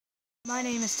My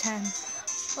name is Ten.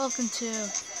 Welcome to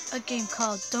a game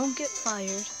called Don't Get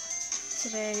Fired.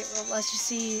 Today, well, as you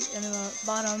see in the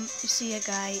bottom, you see a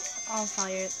guy on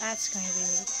fire. That's going to be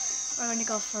me. We're going to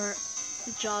go for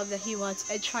the job that he wants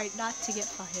and try not to get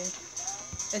fired.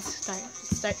 Let's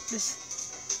start this.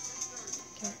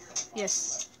 Okay.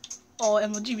 Yes. Oh,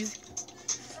 emoji music.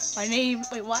 My name,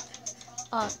 wait, what?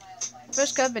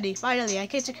 First company, finally, I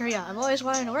came to Korea. I've always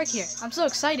wanted to work here. I'm so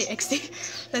excited,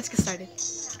 XD. Let's get started.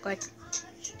 Click.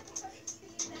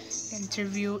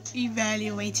 Interview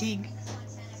evaluating.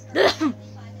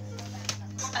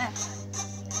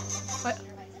 What?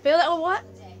 Fail that one?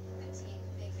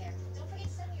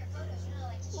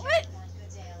 What?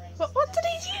 What did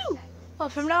he do? Well,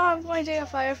 from now on, I'm going to get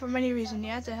fired for many reasons. You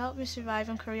have to help me survive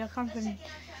in Korea company.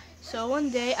 So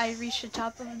one day, I reached the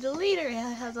top of the ladder.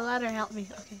 The ladder helped me.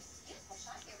 Okay.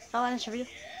 I'll answer you.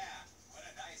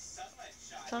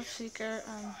 Top seeker.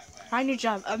 Find your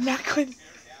job. I'm not going.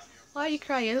 Why are you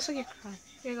crying? It looks like you're crying.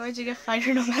 You're going to get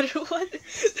fired no matter what.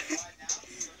 It's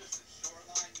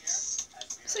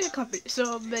like a company.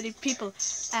 So many people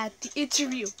at the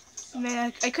interview.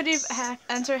 Man, I couldn't even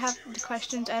answer half the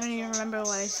questions. I don't even remember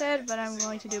what I said, but I'm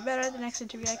going to do better at the next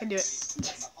interview. I can do it.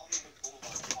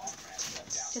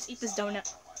 Just eat this donut.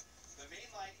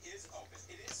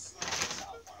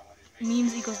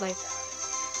 Memes equals life.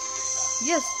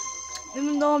 Yes,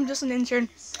 even though I'm just an intern,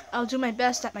 I'll do my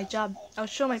best at my job. I'll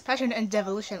show my passion and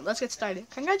devotion. Let's get started.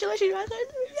 Congratulations,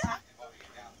 yeah.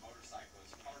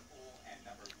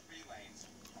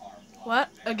 What?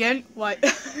 Again? What?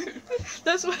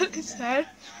 That's what it said.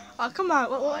 Oh, come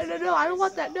on. No, I don't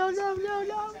want that. No.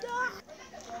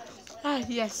 Ah,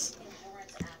 yes.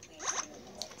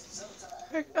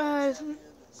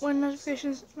 When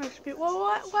notifications must be.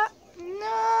 What?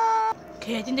 No.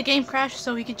 Okay, I think the game crashed,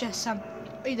 so we could just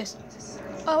read this.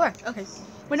 Oh, work. Okay.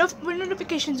 When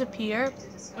notifications appear,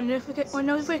 when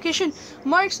notification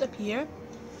marks appear,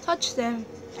 touch them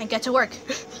and get to work.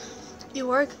 You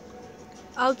work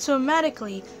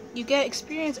automatically. You get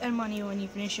experience and money when you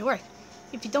finish your work.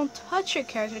 If you don't touch your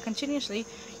character continuously,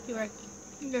 you're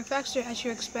faster at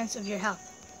your expense of your health.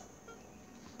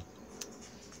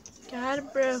 Got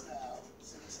it, bro.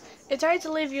 It's hard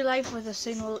to live your life with a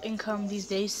single income these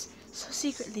days. So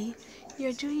secretly,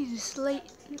 you're doing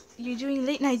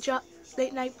late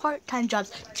night part-time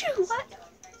jobs. Dude, what?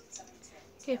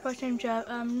 Okay, part-time job.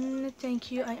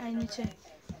 Thank you. I need to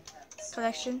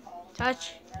collection.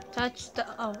 Touch.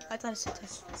 Oh, I thought it said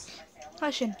touch.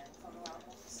 Question.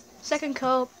 Second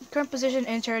current position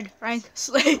entered. Rank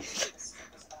slave.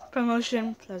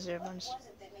 Promotion plus 0 bonus.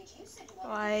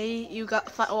 Why you got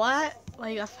fired? What? Why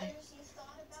you got fired?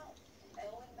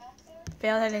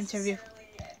 Failed that interview.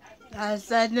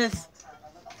 Sadness.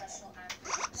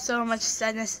 So much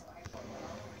sadness.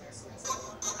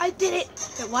 I did it.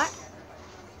 Wait, what?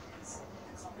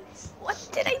 What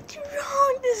did I do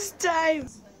wrong this time?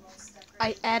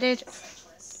 I added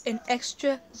an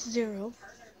extra 0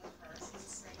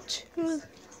 to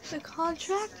the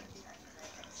contract.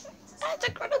 That's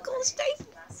a critical state.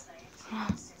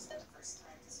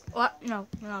 What? No.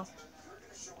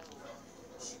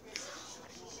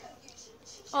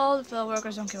 All the fellow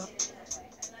workers don't give up.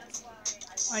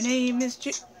 My name is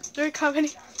Third Company.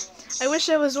 I wish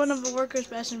I was one of the workers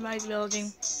passing by the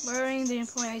building, wearing the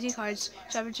employee ID cards.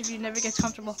 Job interview never gets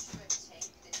comfortable.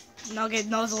 Nugget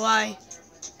knows why.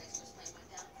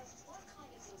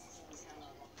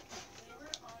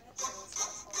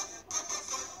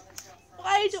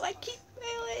 Why do I keep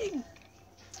failing?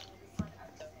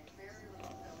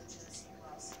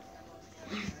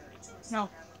 No.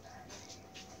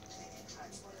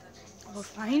 I will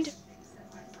find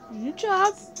a new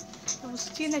job. I will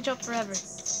stay in that job forever.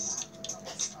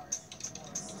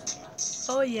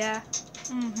 Oh yeah.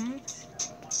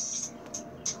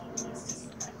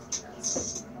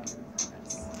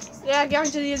 Yeah, get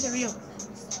into the interview.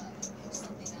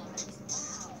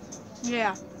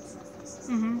 Yeah.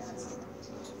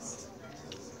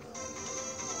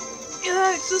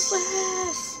 Yeah,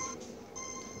 success.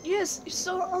 Yes,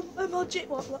 so emoji.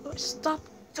 What? Stop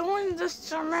doing this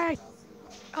to me.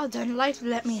 Oh, then life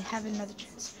let me have another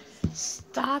chance.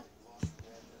 Stop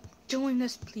doing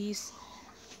this, please.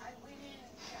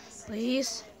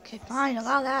 Please. Okay, fine.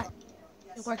 Allow that.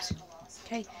 It works.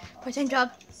 Okay, part-time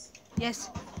job. Yes.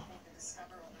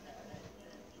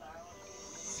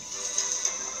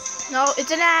 No,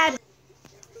 it's an ad.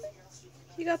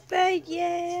 You got paid,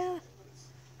 yeah.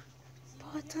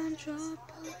 Part-time job,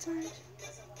 part-time.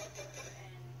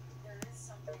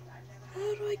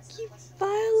 How do I keep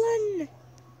filing?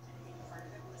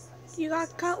 You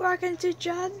got caught working 2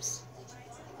 jobs?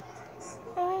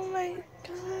 Oh my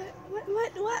god. What?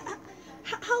 What?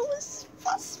 How is it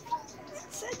possible?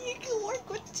 It said you can work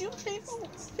with 2 people.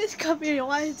 This company,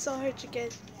 why is it so hard to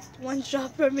get 1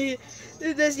 job for me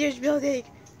in this huge building?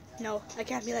 No, I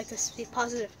can't be like this. Be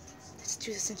positive. Let's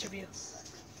do this interview.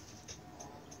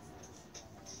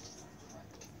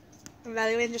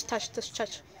 Evaluate, just touch.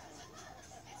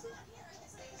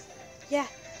 Yeah,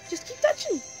 just keep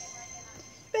touching.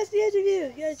 Best the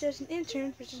interview. You're just an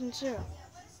intern for position 0.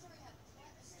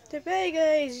 The bad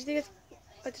guys. You think it's...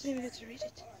 I didn't even get to read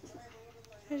it.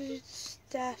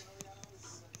 Staff.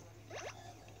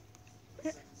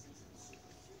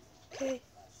 Okay.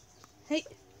 Hey.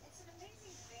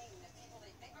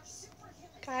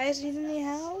 Guys, you need any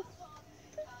help?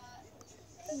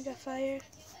 You got fired.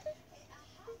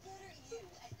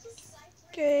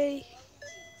 Okay.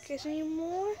 Guys, any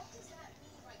more?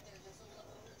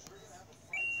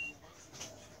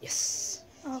 Yes.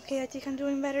 Okay, I think I'm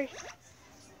doing better.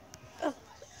 Oh.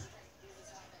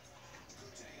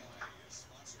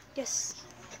 Yes.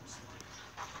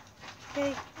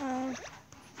 Okay,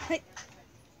 hey.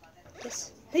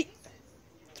 Yes. Hey.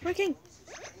 It's working.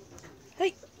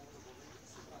 Hey.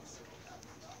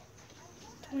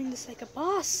 Doing this like a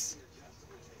boss.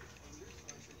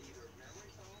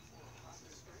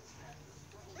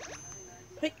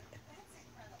 Hey.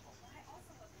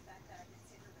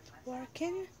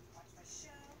 Working.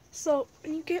 So,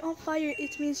 when you get on fire,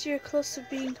 it means you're close to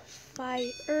being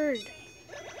fired.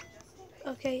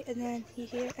 Okay, and then you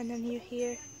here, and then you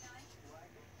here.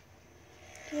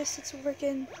 Yes, it's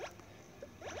working.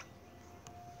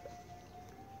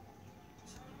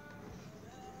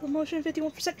 Promotion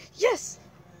 51%. Yes!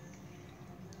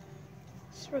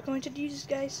 So we're going to do this,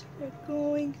 guys. We're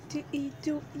going to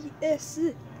do ES.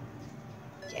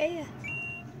 Yeah.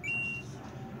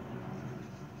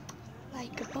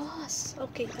 Like a boss.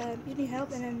 Okay, you need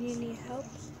help, and then you need help.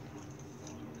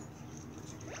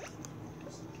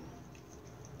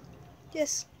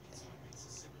 Yes.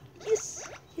 Yes.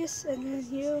 Yes, and then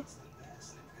you.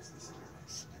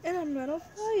 And I'm not on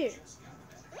fire.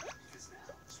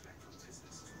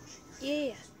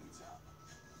 Yeah.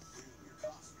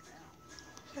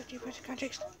 Got you bunch of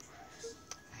contracts.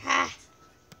 Ha!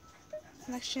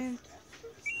 Selection.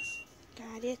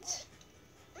 Got it.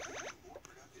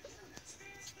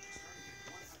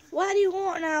 What do you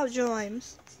want now,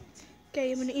 James?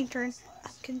 Okay, I'm an intern. I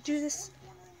can do this.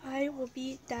 I will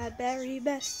be the very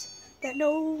best that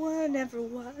no one ever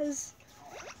was.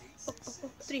 Oh,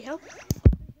 3 help.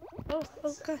 Oh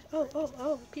god.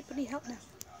 Oh. People need help now.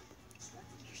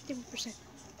 51%.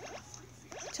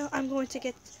 So I'm going to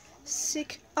get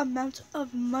sick amount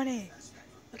of money.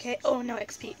 Okay. Oh no,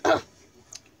 XP.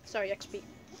 Sorry, XP.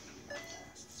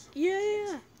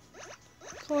 Yeah.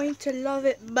 Going to love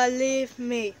it, believe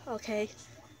me. Okay.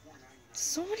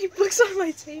 So many books on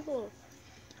my table.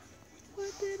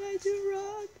 What did I do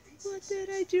wrong? What did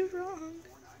I do wrong?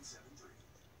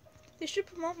 They should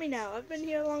promote me now. I've been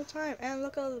here a long time, and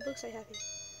look at all the books I have here.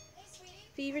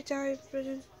 Fever time,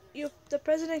 president. The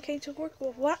president came to work.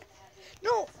 Well, what?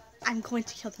 No, I'm going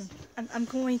to kill them. I'm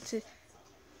going to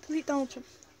delete Donald Trump.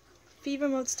 Fever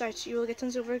mode starts. You will get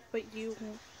tons of work, but you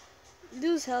won't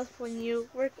lose health when you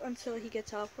work until he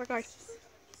gets off. Work hard.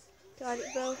 Got it,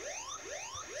 bro.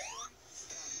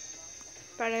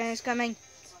 President is coming.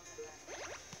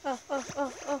 Oh.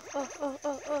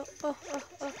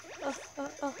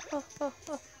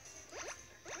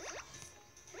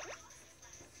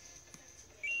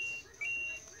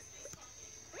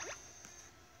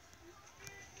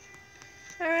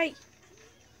 Alright.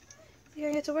 You're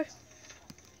gonna get to work.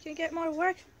 You can get more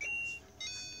work.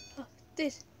 Oh,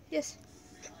 this. Yes.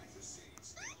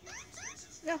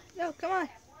 No, come on.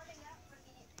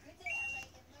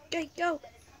 Okay, go.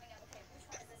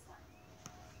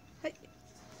 Hey.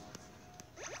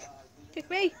 Kick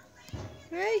me.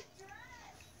 Right?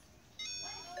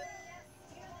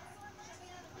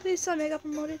 Please tell me I got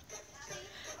promoted.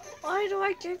 Why do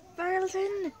I get barreled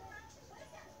in?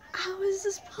 How is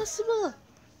this possible?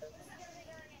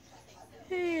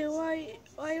 Hey, why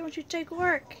don't you take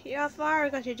work? You got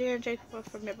fired because you didn't take work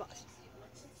from your boss.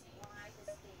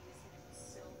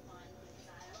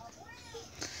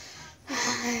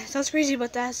 Sounds crazy,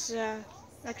 but that's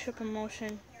extra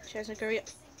promotion. She has a career.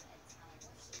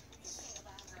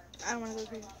 I don't want to go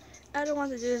crazy. I don't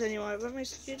want to do this anymore, but my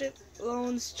student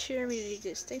loans cheer me to do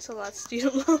this. Thanks a lot,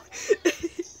 student loan.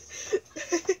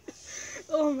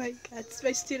 Oh my god, it's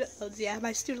my student loans. Yeah,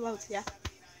 my student loans. Yeah.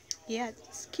 Yeah,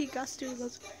 this kid got student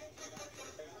loans.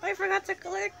 I forgot to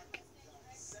click.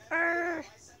 I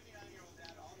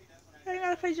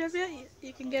gotta pay job yet.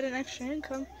 You can get an extra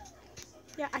income.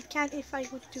 Yeah, I can't if I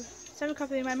would do Some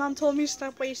company, my mom told me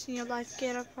stop wasting your life,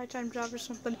 get a part-time job or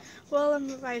something. Well, I'm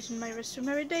revising my resume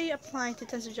every day, applying to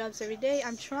tons of jobs every day.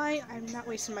 I'm trying. I'm not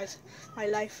wasting my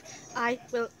life. I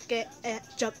will get a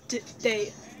job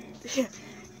today.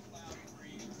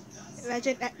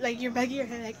 Imagine like you're begging your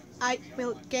head like, I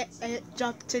will get a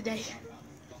job today.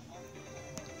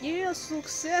 Yeah,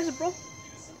 success, bro.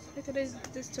 Look at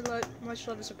this to much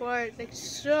love and support. Thank you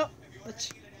so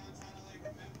much.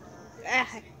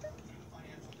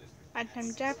 I'm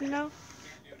tapping now.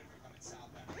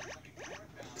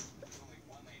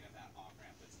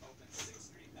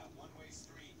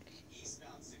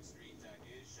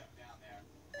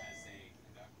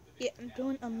 Yeah, I'm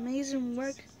doing amazing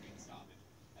work.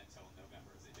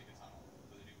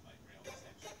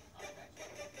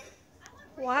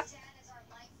 What?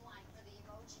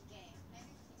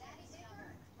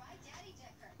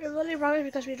 We're really wrong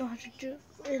because we don't have to do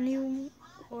any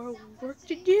more work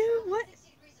to do. What?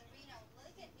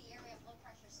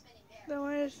 No,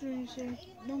 I just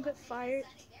don't get fired.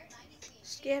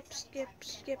 Skip, skip,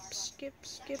 skip, skip,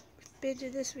 skip. If we do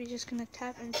this, we're just gonna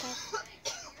tap and tap.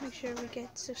 Make sure we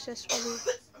get successfully.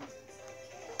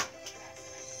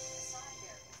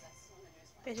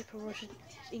 Basic promotion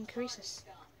increases.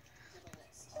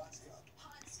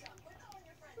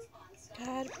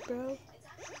 God, bro.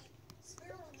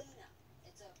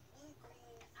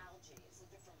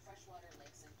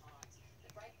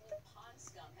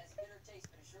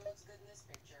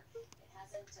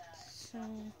 So,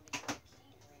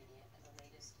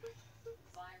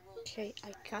 okay,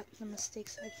 I got the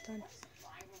mistakes I've done.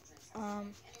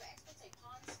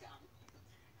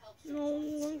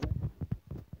 No.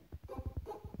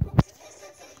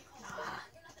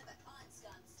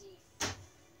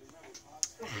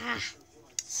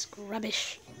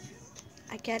 Scrubbish.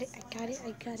 I got it, I got it,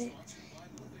 I got it.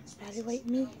 Evaluate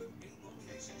me.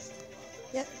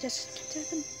 Yep, just keep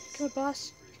tapping. Become a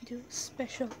boss. You can do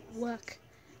special work.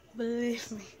 Believe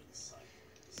me.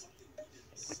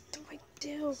 What do I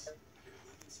do?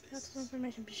 That's some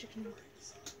information, but you can.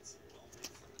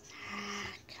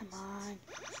 Come on.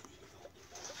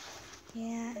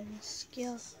 Yeah, and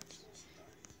skill.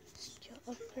 Skill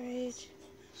upgrade.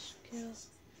 Skill.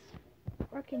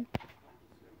 Working.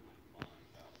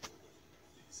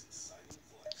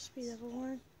 Speed level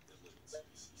 1.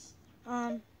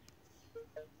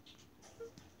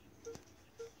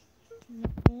 No,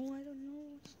 I don't know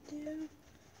what to do.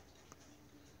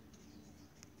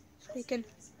 Speaking.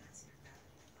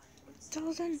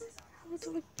 1,000. How do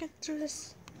I get through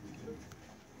this?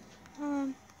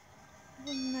 One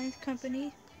ninth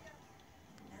company.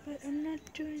 But I'm not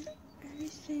doing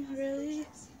anything really.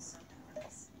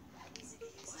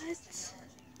 What?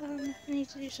 I need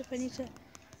to do stuff. I need to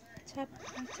tap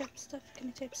stuff. Can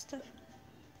I type stuff?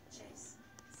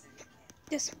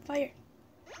 Yes, fire.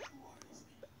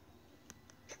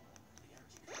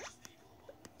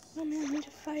 Oh man, I need a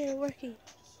fire working.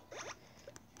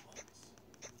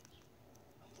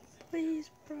 Please,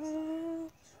 bro.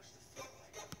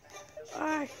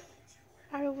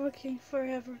 I'm working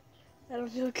forever. I don't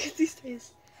feel good these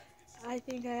days. I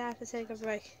think I have to take a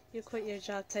break. You quit your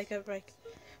job, take a break.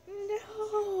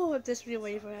 No! Just be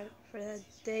waiting for that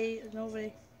day.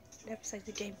 Nobody emphasized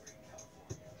the game.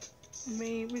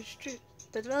 Maybe it's true.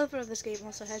 The developer of this game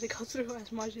also had to go through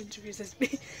as much interviews as me.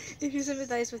 If you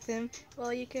sympathize with him,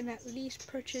 well, you can at least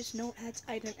purchase no ads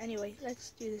item anyway.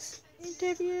 Let's do this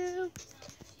interview.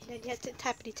 Then you have to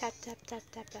tappity tap tap tap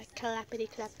tap tap clappity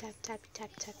clap tap tap tap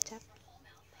tap tap.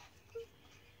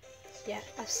 Yeah,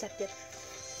 accepted.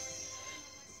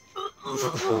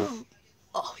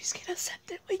 Always get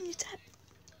accepted when you tap.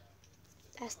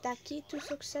 That's the key to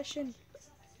succession.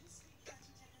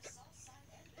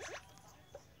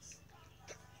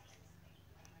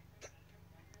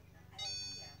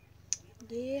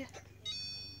 Yeah.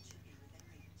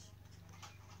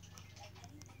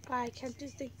 I can't do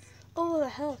things. Oh, the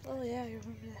health. Oh yeah, I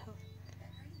remember the health.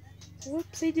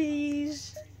 Whoopsie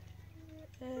days.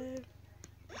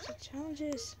 What's the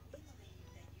challenges?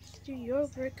 Do your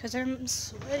work, cause I'm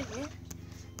sweating. Yeah?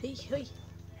 Hey, hey.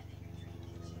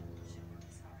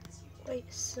 Wait,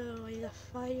 so I got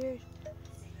fired.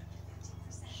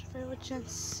 Survival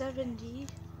chance 70.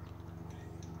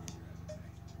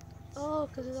 Oh,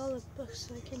 cause it's all the books,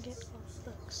 so I can get all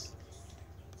the books.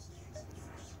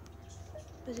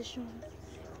 Position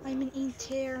 1. I'm an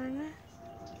intern.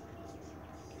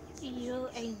 Evil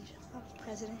angel. I'm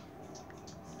president.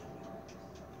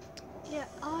 Yeah,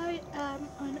 I am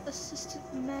an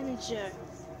assistant manager.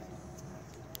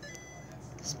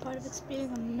 It's part of it's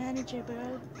being a manager,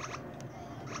 bro.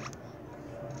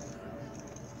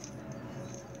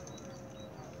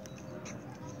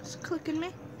 It's clicking me.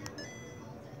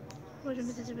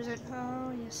 150%.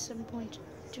 Oh yes, 7.2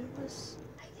 this.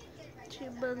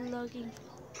 Tuber logging.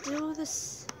 Do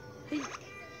this. Hey.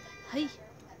 Hey.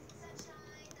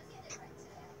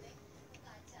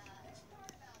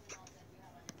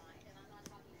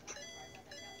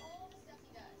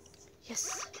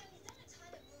 Yes.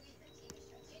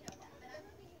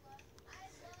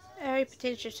 Alright,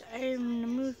 potato chips. I'm in the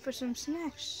mood for some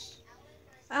snacks.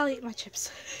 I'll eat my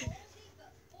chips.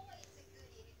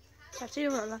 Talk to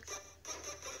you later.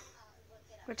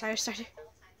 We're tire starter.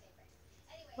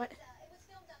 What?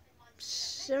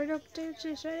 Stirred up potato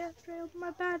chips right after I opened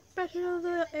my bad pressure.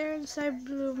 The air inside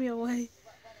blew me away.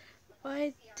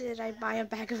 Why did I buy a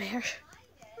bag of air?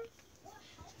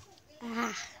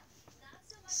 Ah.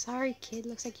 Sorry, kid.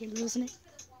 Looks like you're losing it.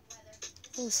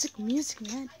 Oh, sick music,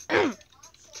 man.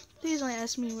 Please only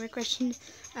ask me a weird question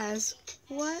as,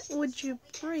 what would you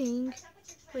bring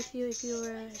with you if you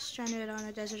were stranded on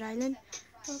a desert island?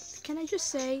 Well, can I just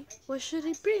say, what should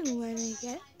I bring when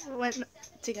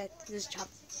to get this job?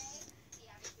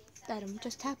 Let him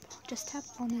just tap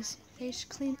on his face,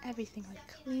 clean everything and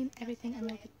you'll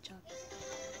get the job.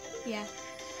 Yeah,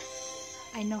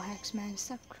 I know hacks, man.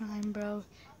 Stop crying, bro.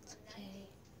 It's okay.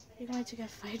 You're going to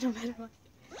get fired no matter what.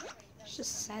 It's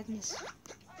just sadness.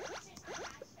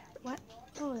 What?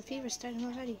 Oh, the fever's starting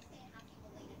already.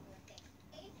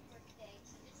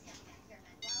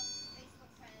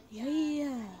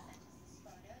 Yeah.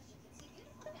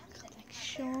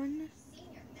 Collection.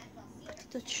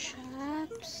 The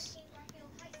chaps.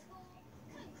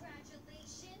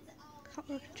 Can't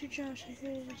work 2 jobs.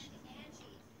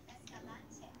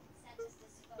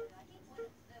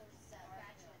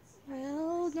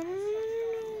 Well, no.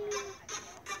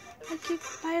 I keep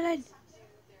fired.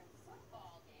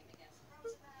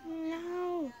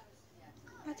 No.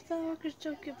 My fellow workers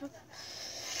don't give up.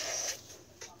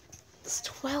 It's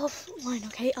 12:01,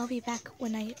 okay? I'll be back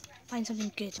when I find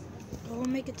something good. I won't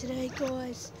make it today,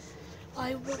 guys.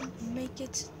 I won't make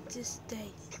it this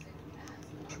day.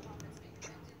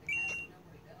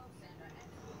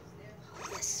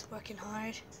 Yes, working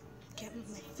hard. Getting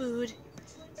my food.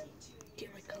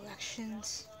 Get my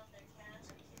collections.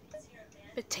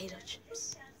 Potato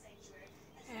chips.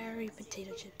 Airy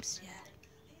potato chips, yeah.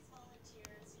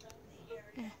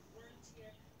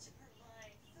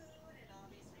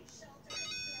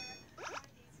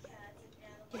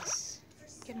 Yes,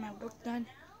 get my work done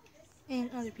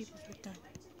and other people's work done.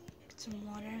 Get some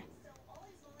water.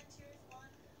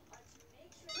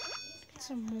 Get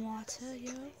some water,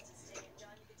 yo.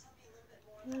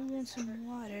 I want some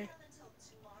water.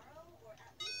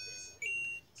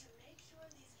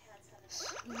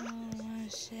 So I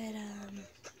said,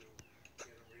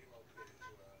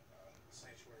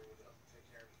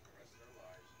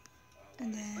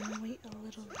 and then wait a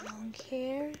little long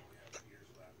here.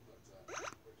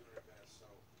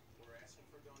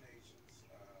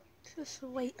 Just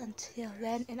wait until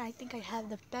then, and I think I have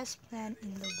the best plan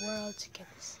in the world to get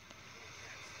this.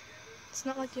 It's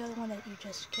not like the other one that you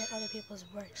just get other people's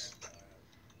works.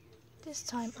 This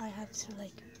time I have to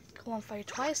like go on fire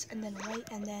twice and then wait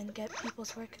and then get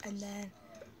people's work and then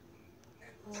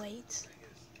wait.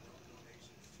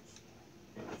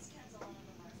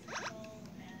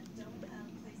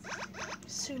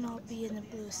 Soon I'll be in the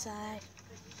blue side.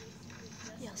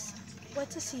 Yes.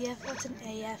 What's a CF? What's an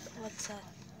AF? What's a...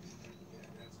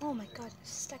 Oh my god, a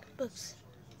stack of books.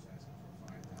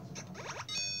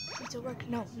 Need to work.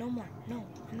 No, no more. No,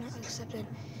 I'm not accepting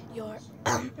your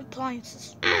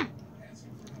appliances.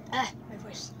 My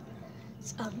voice.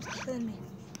 It's killing me.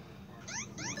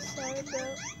 Sorry,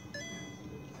 bro.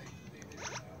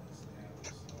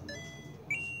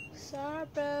 Sorry,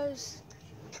 bros.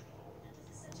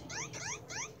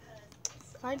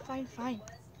 Fine.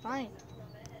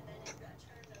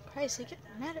 Christ, they get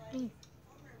mad at me.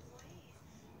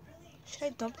 Should I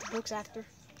dump the books after?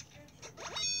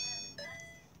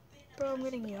 Bro, I'm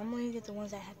getting you. I'm only gonna get the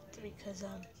ones that have 3 because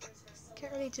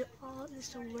can't really do all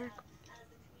this work.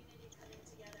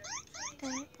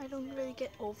 And I don't really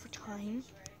get overtime.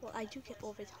 Well, I do get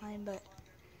overtime, but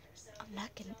I'm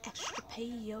not getting extra pay,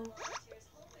 yo.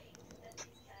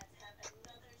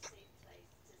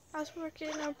 I was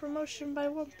working on promotion by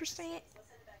 1%.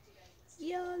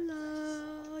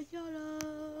 YOLO.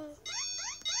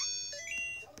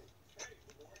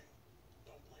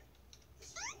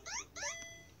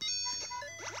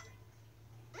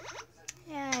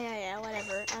 Yeah,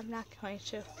 whatever. I'm not going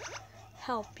to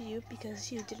help you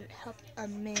because you didn't help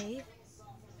me.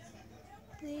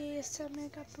 Please tell me I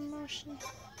got promotion.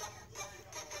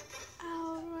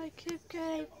 Oh, I keep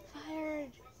getting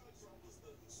fired.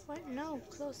 What? No,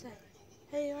 close that.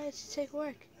 Hey, why did you take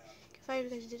work? Get fired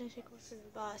because you didn't take work for the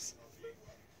boss.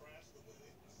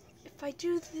 If I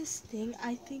do this thing,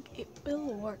 I think it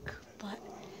will work, but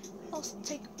also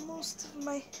take most of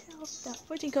my health down.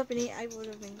 14 company, I would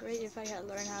have been great if I had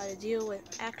learned how to deal with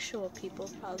actual people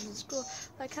problems in school,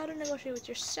 like how to negotiate with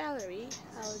your salary,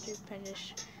 how to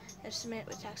finish estimate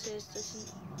with taxes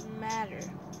doesn't matter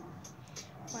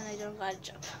when I don't got a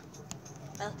job.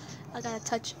 Well, I gotta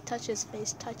touch his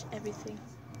face, touch everything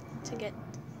to get.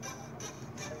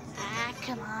 Ah,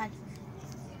 come on.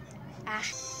 Ah.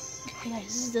 Okay, guys,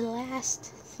 this is the last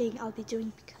thing I'll be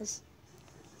doing because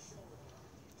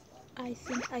I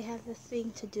think I have the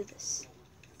thing to do this.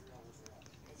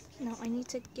 No, I need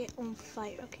to get on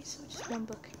fire. Okay, so just one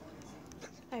book.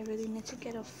 I really need to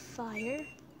get on fire.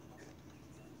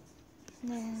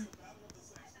 And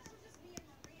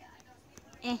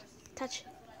then, touch.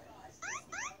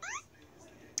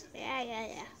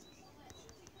 Yeah.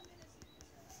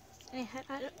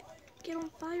 I get on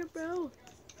fire, bro.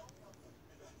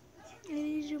 I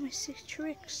need to do my 6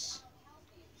 tricks.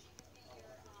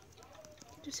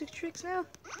 Do 6 tricks now.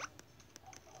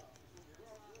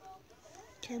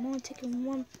 Okay, I'm only taking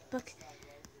one book.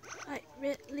 I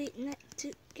really need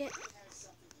to get.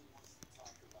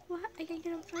 What? I can't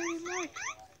get on fire anymore.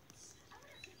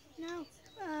 No.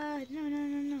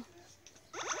 No.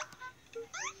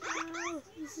 No,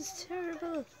 this is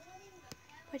terrible.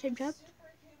 Part-time job.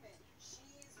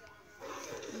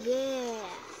 Yeah.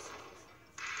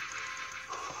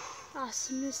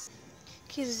 Awesomeness.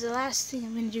 Okay, this is the last thing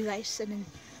I'm gonna do, guys. And then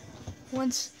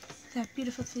once that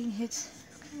beautiful thing hits,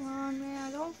 come on,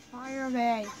 man, don't fire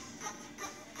me.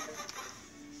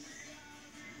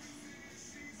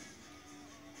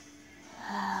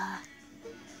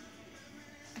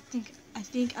 I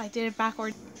think I did it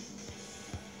backward.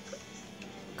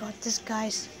 Got this,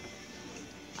 guys.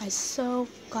 I so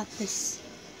got this.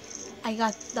 I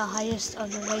got the highest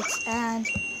of the rates, and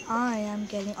I am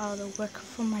getting all the work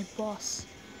from my boss.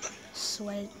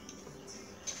 Sweat.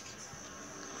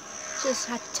 Just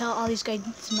had to tell all these guys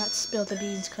to not spill the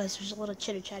beans because there's a little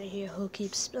chitter chatter here who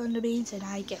keeps spilling the beans and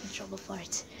I get in trouble for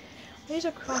it. There's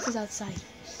our crosses outside.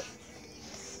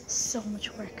 So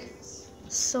much work.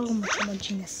 So much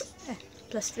homogeneous.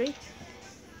 +3.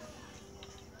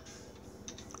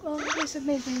 Always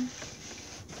amazing.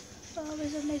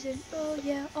 Always amazing. Oh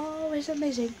yeah, always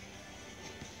amazing.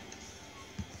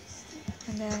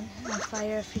 And then I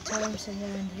fire a few times and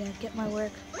then yeah, get my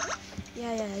work.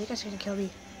 Yeah, you guys are gonna kill me.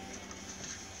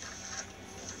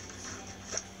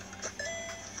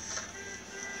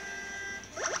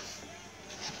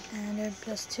 And then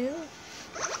 +2.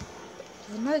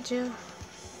 There's another 2.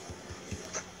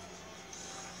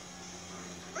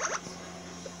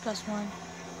 +1.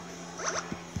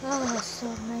 Oh, so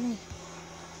many.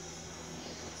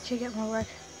 Should get more work.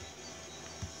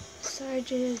 Sorry,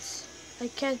 dudes. I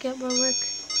can't get more work.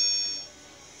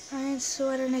 I ain't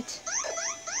sweating it.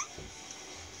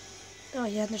 Oh,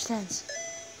 he understands.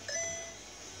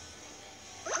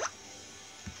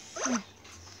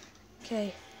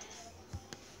 Okay.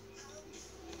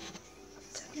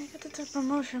 Tell me I got the top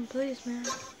promotion, please, man.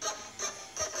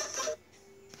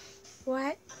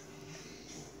 What?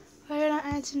 Why are you not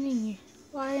answering you?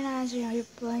 Why are you not answering? Are you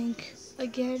blank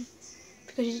again?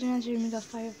 Because you didn't answer me, got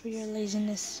fired for your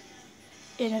laziness.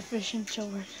 Inefficient to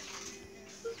work.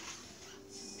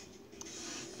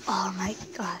 Oh my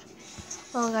god.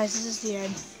 Well, guys, this is the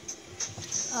end.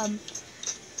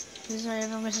 This is why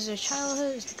everyone misses their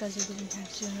childhood, is because they didn't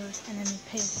have to work and then they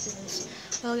paid to do this.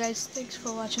 Well, guys, thanks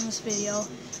for watching this video.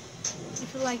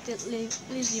 If you liked it,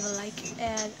 please leave a like,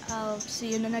 and I'll see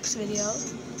you in the next video.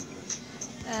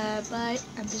 Bye.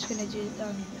 I'm just gonna do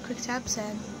quick taps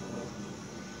and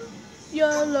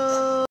YOLO!